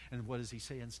victorious. And what does he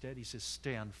say instead? He says,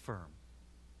 stand firm.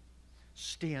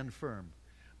 Stand firm.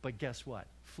 But guess what?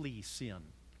 Flee sin.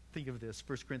 Think of this.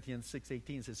 1 Corinthians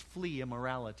 6:18 says, flee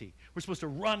immorality. We're supposed to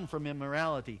run from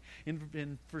immorality.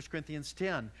 In 1 Corinthians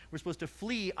 10, we're supposed to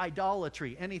flee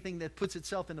idolatry, anything that puts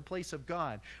itself in the place of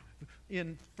God.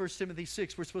 In 1 Timothy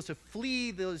 6, we're supposed to flee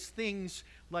those things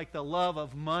like the love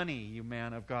of money, you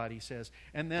man of God, he says.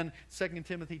 And then 2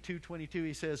 Timothy 2:22,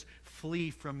 he says,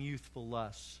 flee from youthful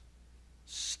lusts.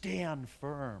 Stand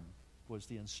firm was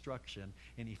the instruction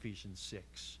in Ephesians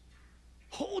 6.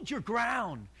 Hold your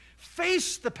ground.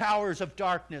 Face the powers of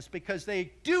darkness because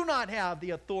they do not have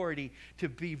the authority to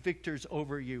be victors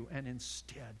over you. And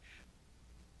instead,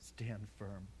 stand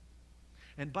firm.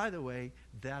 And by the way,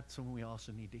 that's when we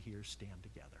also need to hear stand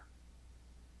together.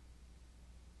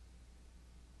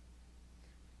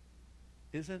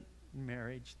 Isn't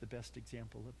marriage the best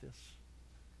example of this?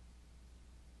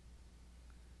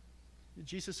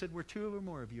 Jesus said, where two or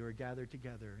more of you are gathered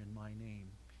together in my name.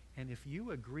 And if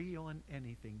you agree on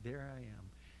anything, there I am.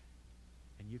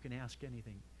 And you can ask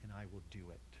anything, and I will do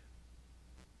it.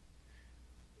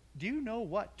 Do you know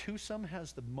what twosome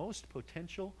has the most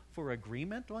potential for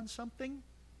agreement on something?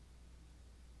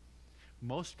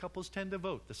 Most couples tend to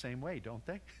vote the same way, don't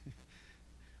they?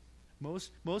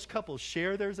 Most couples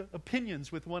share their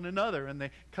opinions with one another, and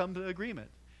they come to agreement.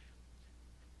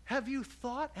 Have you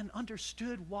thought and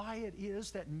understood why it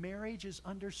is that marriage is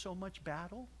under so much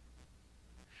battle?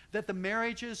 That the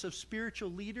marriages of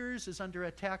spiritual leaders is under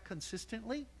attack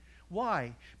consistently?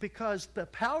 Why? Because the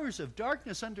powers of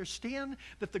darkness understand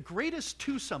that the greatest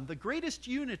twosome, the greatest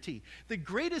unity, the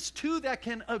greatest two that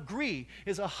can agree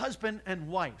is a husband and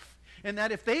wife. And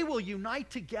that if they will unite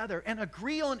together and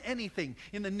agree on anything,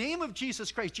 in the name of Jesus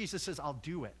Christ, Jesus says, I'll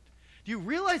do it. Do you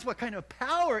realize what kind of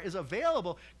power is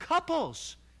available,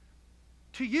 couples,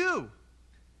 to you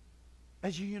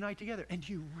as you unite together? And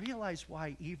do you realize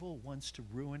why evil wants to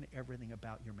ruin everything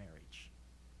about your marriage?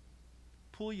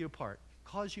 Pull you apart,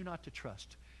 cause you not to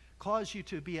trust, cause you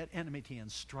to be at enmity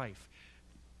and strife.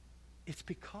 It's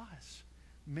because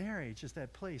marriage is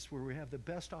that place where we have the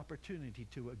best opportunity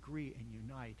to agree and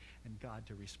unite and God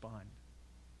to respond.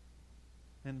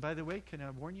 And by the way, can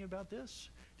I warn you about this?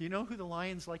 Do you know who the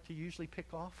lions like to usually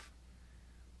pick off?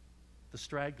 The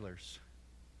stragglers.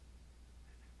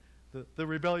 The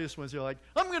rebellious ones are like,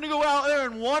 I'm going to go out there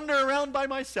and wander around by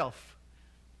myself.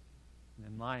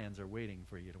 And lions are waiting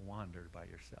for you to wander by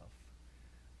yourself.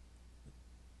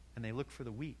 And they look for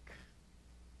the weak,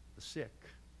 the sick,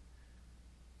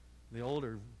 the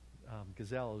older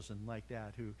gazelles and like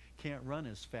that who can't run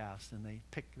as fast, and they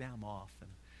pick them off and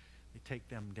they take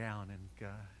them down, and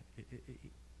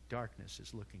darkness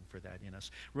is looking for that in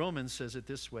us. Romans says it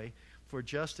this way, for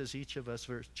just as each of us,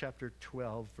 chapter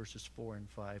 12, verses 4 and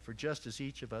 5, for just as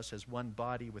each of us has one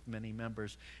body with many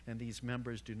members, and these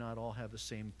members do not all have the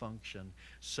same function,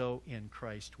 so in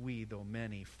Christ we, though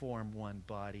many, form one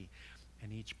body,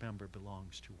 and each member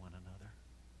belongs to one another.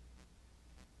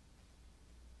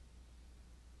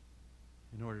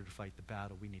 In order to fight the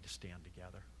battle, we need to stand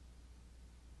together.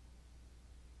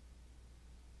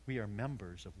 We are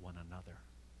members of one another.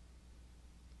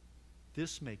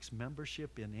 This makes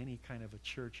membership in any kind of a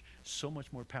church so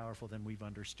much more powerful than we've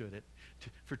understood it.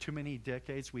 For too many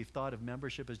decades, we've thought of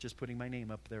membership as just putting my name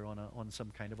up there on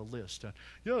some kind of a list.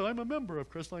 Yeah, I'm a member of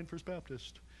Crestline First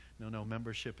Baptist. No,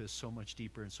 membership is so much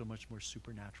deeper and so much more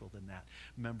supernatural than that.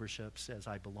 Membership says,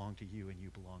 I belong to you and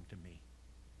you belong to me.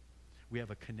 We have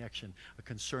a connection, a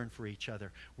concern for each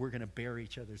other. We're going to bear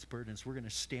each other's burdens. We're going to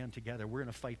stand together. We're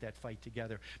going to fight that fight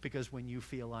together. Because when you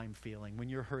feel, I'm feeling. When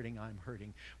you're hurting, I'm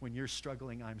hurting. When you're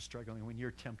struggling, I'm struggling. When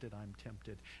you're tempted, I'm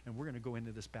tempted. And we're going to go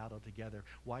into this battle together.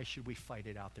 Why should we fight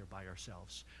it out there by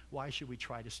ourselves? Why should we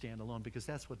try to stand alone? Because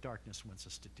that's what darkness wants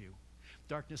us to do.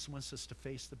 Darkness wants us to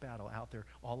face the battle out there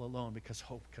all alone because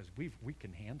we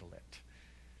can handle it.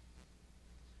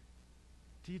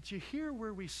 Did you hear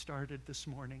where we started this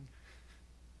morning?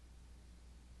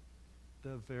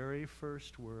 The very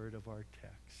first word of our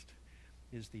text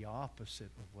is the opposite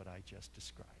of what I just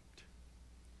described.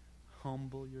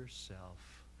 Humble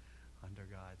yourself under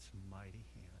God's mighty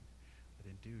hand, that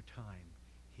in due time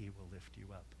He will lift you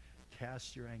up.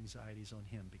 Cast your anxieties on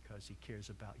him because he cares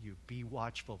about you. Be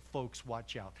watchful. Folks,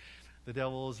 watch out. The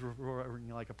devil is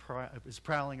is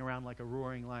prowling around like a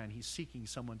roaring lion. He's seeking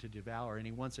someone to devour, and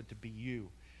he wants it to be you.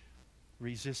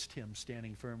 Resist him,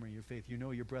 standing firm in your faith. You know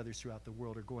your brothers throughout the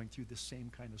world are going through the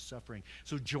same kind of suffering.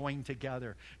 So join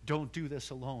together. Don't do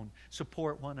this alone.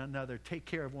 Support one another. Take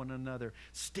care of one another.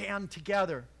 Stand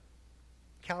together.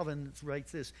 Calvin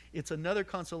writes this: it's another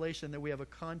consolation that we have a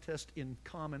contest in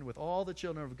common with all the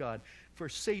children of God. For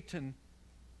Satan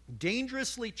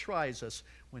dangerously tries us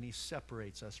when he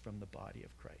separates us from the body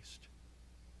of Christ.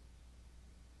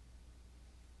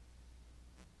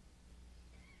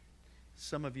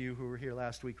 Some of you who were here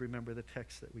last week remember the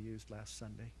text that we used last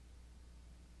Sunday.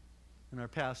 In our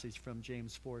passage from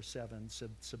James 4:7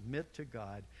 said, submit to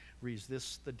God,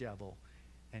 resist the devil,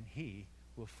 and he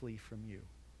will flee from you.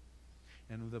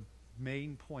 And the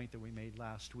main point that we made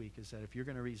last week is that if you're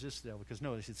going to resist the devil, because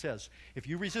notice it says, if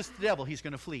you resist the devil, he's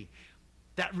going to flee.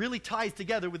 That really ties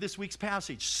together with this week's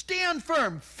passage. Stand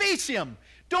firm, face him.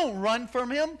 Don't run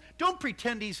from him. Don't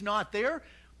pretend he's not there.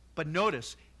 But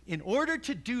notice, in order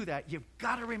to do that, you've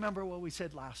got to remember what we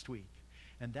said last week.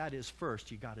 And that is,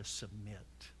 first, you've got to submit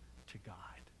to God.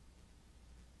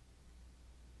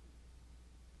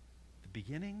 The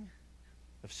beginning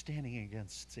of standing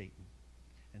against Satan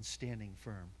and standing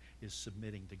firm is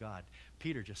submitting to God.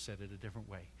 Peter just said it a different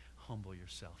way. Humble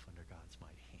yourself under God's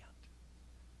mighty hand.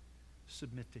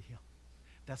 Submit to him.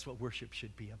 That's what worship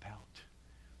should be about.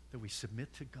 That we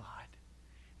submit to God.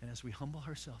 And as we humble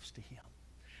ourselves to him,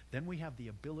 then we have the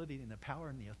ability and the power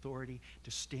and the authority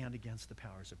to stand against the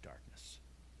powers of darkness.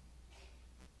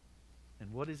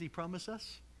 And what does he promise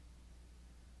us?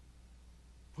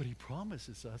 What he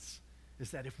promises us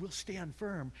is that if we'll stand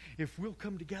firm, if we'll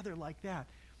come together like that,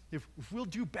 if we'll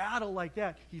do battle like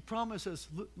that, he promises,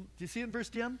 look, do you see it in verse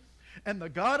 10? And the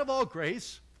God of all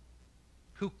grace,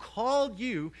 who called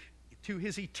you to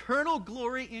his eternal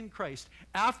glory in Christ,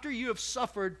 after you have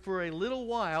suffered for a little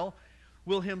while,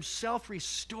 will himself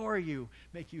restore you,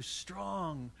 make you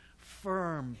strong,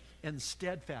 firm, and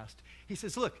steadfast. He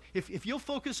says, look, if you'll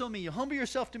focus on me, you'll humble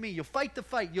yourself to me, you'll fight the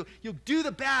fight, you'll do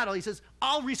the battle, he says,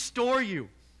 I'll restore you.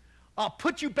 I'll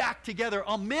put you back together.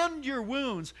 I'll mend your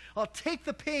wounds. I'll take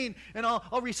the pain and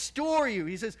I'll restore you.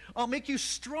 He says, I'll make you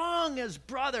strong as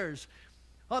brothers.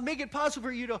 I'll make it possible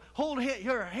for you to hold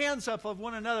your hands up of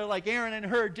one another like Aaron and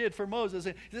Hur did for Moses.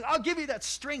 And he says, I'll give you that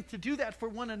strength to do that for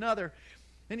one another.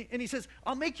 And he says,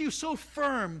 I'll make you so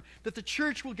firm that the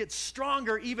church will get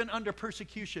stronger even under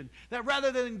persecution. That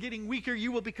rather than getting weaker,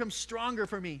 you will become stronger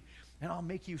for me. And I'll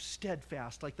make you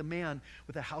steadfast like the man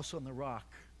with a house on the rock.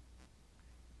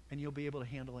 And you'll be able to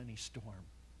handle any storm.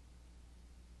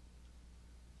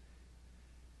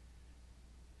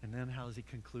 And then how does he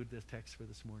conclude this text for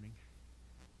this morning?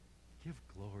 Give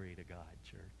glory to God,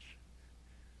 church.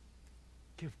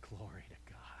 Give glory to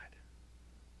God.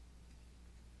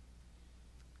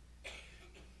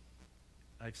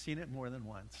 I've seen it more than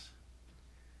once.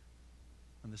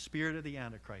 And the spirit of the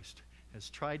Antichrist has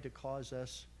tried to cause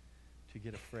us to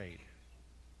get afraid.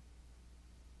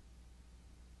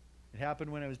 It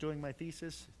happened when I was doing my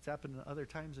thesis. It's happened other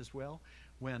times as well,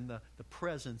 when the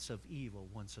presence of evil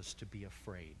wants us to be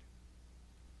afraid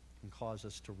and cause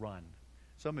us to run.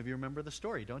 Some of you remember the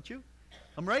story, don't you?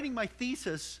 I'm writing my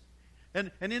thesis,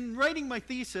 and in writing my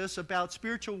thesis about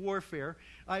spiritual warfare,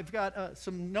 I've got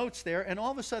some notes there, and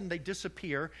all of a sudden they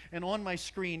disappear, and on my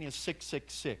screen is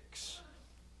 666.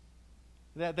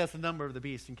 That's the number of the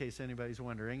beast, in case anybody's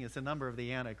wondering. It's the number of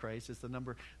the Antichrist. It's the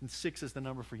number, and 6 is the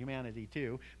number for humanity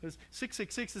too. But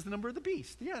 666 is the number of the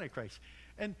beast, the Antichrist.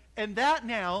 And that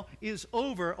now is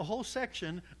over a whole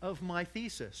section of my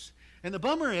thesis. And the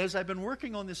bummer is, I've been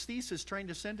working on this thesis, trying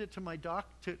to send it to my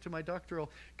my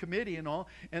doctoral committee and all,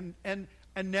 and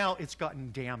now it's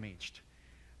gotten damaged.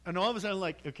 And all of a sudden, I'm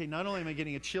like, okay, not only am I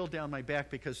getting a chill down my back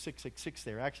because 666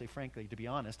 there, actually, frankly, to be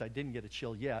honest, I didn't get a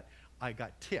chill yet. I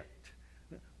got ticked.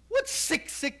 What's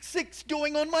 666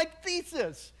 doing on my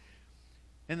thesis?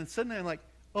 And then suddenly I'm like,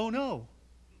 oh no,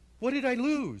 what did I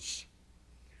lose?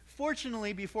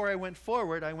 Fortunately, before I went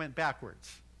forward, I went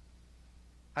backwards.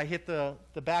 I hit the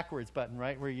backwards button,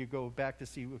 right, where you go back to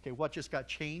see, okay, what just got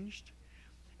changed?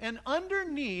 And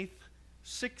underneath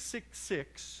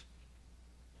 666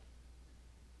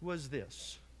 was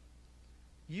this: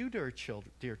 you, dear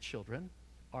children,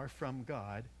 are from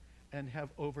God and have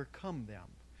overcome them,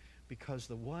 because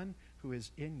the one who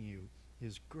is in you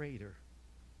is greater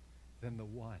than the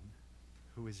one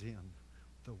who is in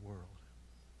the world.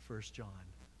 1 John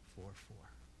 4:4.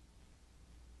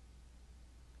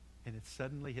 And it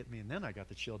suddenly hit me, and then I got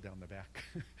the chill down the back.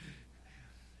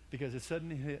 Because it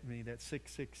suddenly hit me that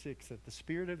 666, that the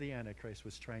spirit of the Antichrist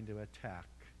was trying to attack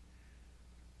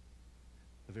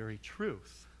the very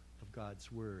truth of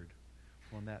God's word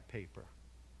on that paper,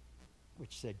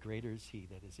 which said, greater is he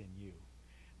that is in you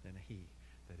than he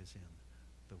that is in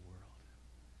the world.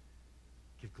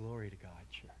 Give glory to God,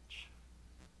 church.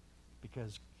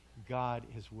 Because God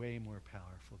is way more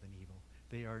powerful than evil.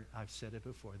 They are, I've said it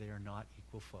before, they are not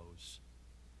equal foes.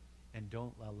 And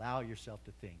don't allow yourself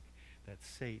to think that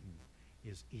Satan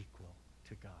is equal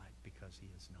to God, because he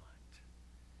is not.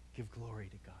 Give glory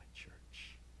to God,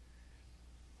 church.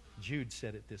 Jude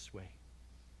said it this way: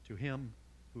 to him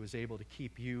who is able to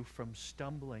keep you from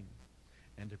stumbling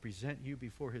and to present you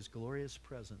before his glorious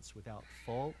presence without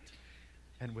fault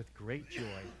and with great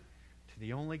joy. To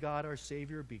the only God, our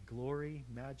Savior, be glory,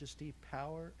 majesty,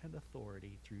 power, and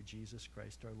authority through Jesus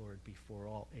Christ our Lord, before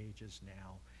all ages,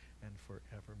 now and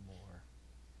forevermore.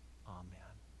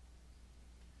 Amen.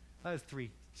 I have three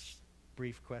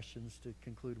brief questions to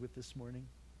conclude with this morning.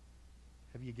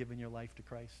 Have you given your life to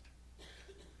Christ?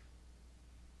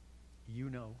 You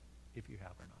know if you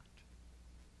have or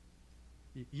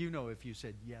not. You know if you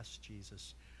said, yes,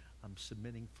 Jesus, I'm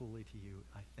submitting fully to you.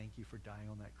 I thank you for dying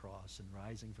on that cross and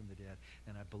rising from the dead.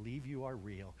 And I believe you are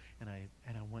real. And I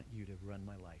want you to run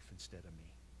my life instead of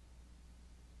me.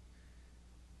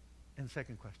 And the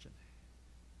second question: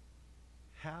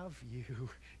 have you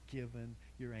given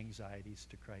your anxieties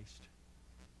to Christ?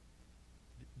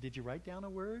 Did you write down a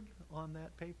word on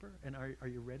that paper? And are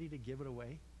you ready to give it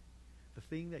away? The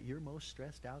thing that you're most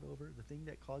stressed out over, the thing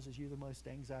that causes you the most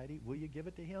anxiety, will you give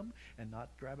it to him and not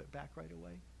grab it back right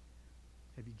away?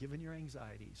 Have you given your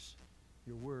anxieties,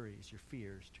 your worries, your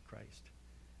fears to Christ?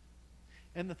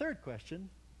 And the third question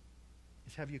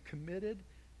is, have you committed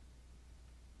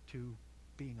to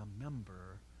being a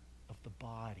member of the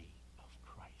body of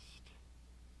Christ?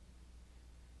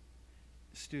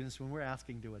 Students, when we're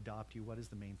asking to adopt you, what is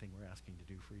the main thing we're asking to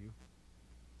do for you?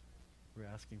 We're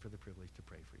asking for the privilege to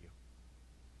pray for you.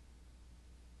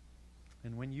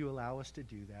 And when you allow us to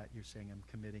do that, you're saying, I'm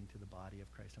committing to the body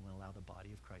of Christ. I'm going to allow the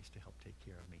body of Christ to help take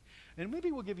care of me. And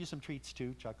maybe we'll give you some treats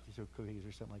too, chocolates or cookies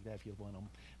or something like that if you want them.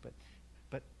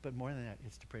 But more than that,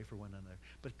 it's to pray for one another.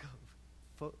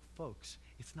 But folks,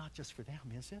 it's not just for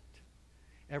them, is it?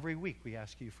 Every week we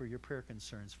ask you for your prayer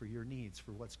concerns, for your needs,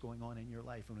 for what's going on in your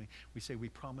life. And we say we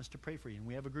promise to pray for you. And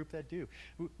we have a group that do.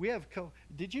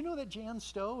 Did you know that Jan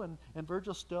Stowe and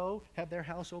Virgil Stowe have their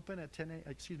house open at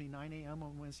 9 a.m.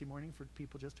 on Wednesday morning for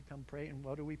people just to come pray? And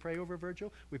what do we pray over,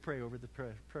 Virgil? We pray over the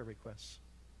prayer requests.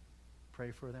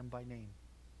 Pray for them by name.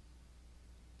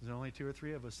 There's only 2 or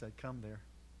 3 of us that come there.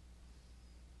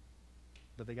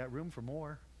 But they got room for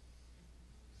more.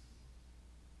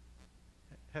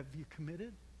 Have you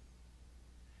committed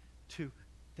to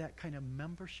that kind of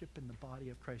membership in the body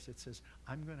of Christ that says,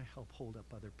 I'm going to help hold up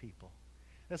other people?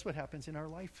 That's what happens in our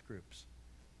life groups.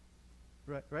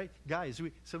 Right? Guys,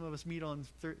 some of us meet on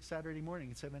Saturday morning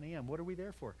at 7 a.m. What are we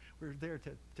there for? We're there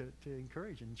to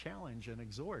encourage and challenge and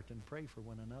exhort and pray for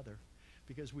one another.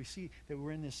 Because we see that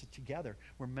we're in this together.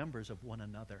 We're members of one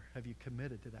another. Have you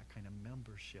committed to that kind of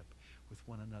membership with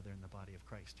one another in the body of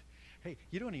Christ? Hey,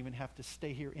 you don't even have to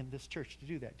stay here in this church to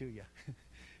do that, do you?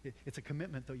 It's a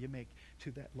commitment, though, you make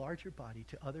to that larger body,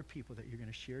 to other people that you're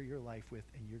going to share your life with,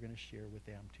 and you're going to share with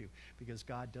them too. Because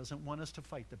God doesn't want us to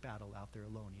fight the battle out there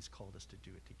alone. He's called us to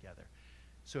do it together.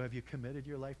 So have you committed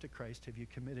your life to Christ? Have you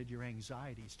committed your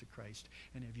anxieties to Christ?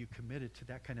 And have you committed to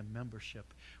that kind of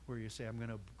membership where you say, I'm going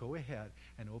to go ahead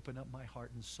and open up my heart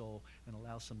and soul and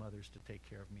allow some others to take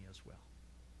care of me as well?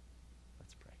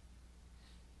 Let's pray.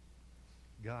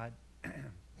 God,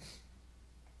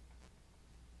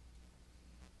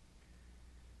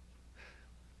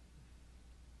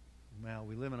 well,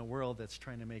 we live in a world that's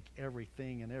trying to make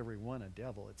everything and everyone a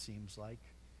devil, it seems like.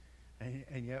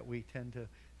 And yet we tend to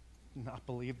not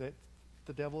believe that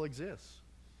the devil exists.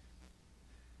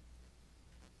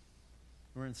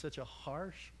 We're in such a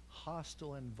harsh,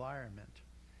 hostile environment.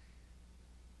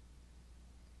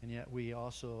 And yet we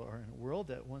also are in a world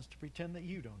that wants to pretend that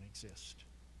you don't exist.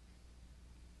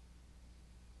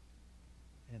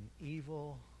 And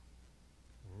evil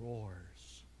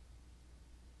roars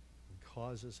and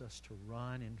causes us to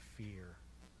run in fear.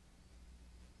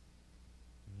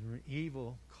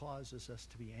 Evil causes us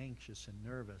to be anxious and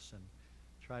nervous and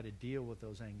try to deal with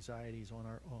those anxieties on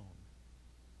our own.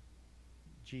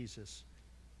 Jesus,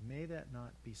 may that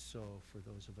not be so for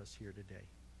those of us here today.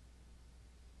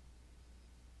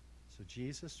 So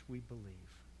Jesus, we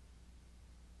believe.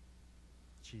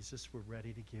 Jesus, we're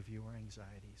ready to give you our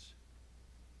anxieties.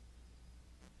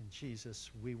 And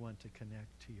Jesus, we want to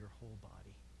connect to your whole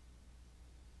body.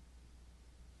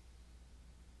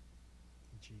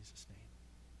 Jesus' name.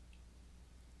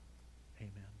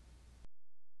 Amen.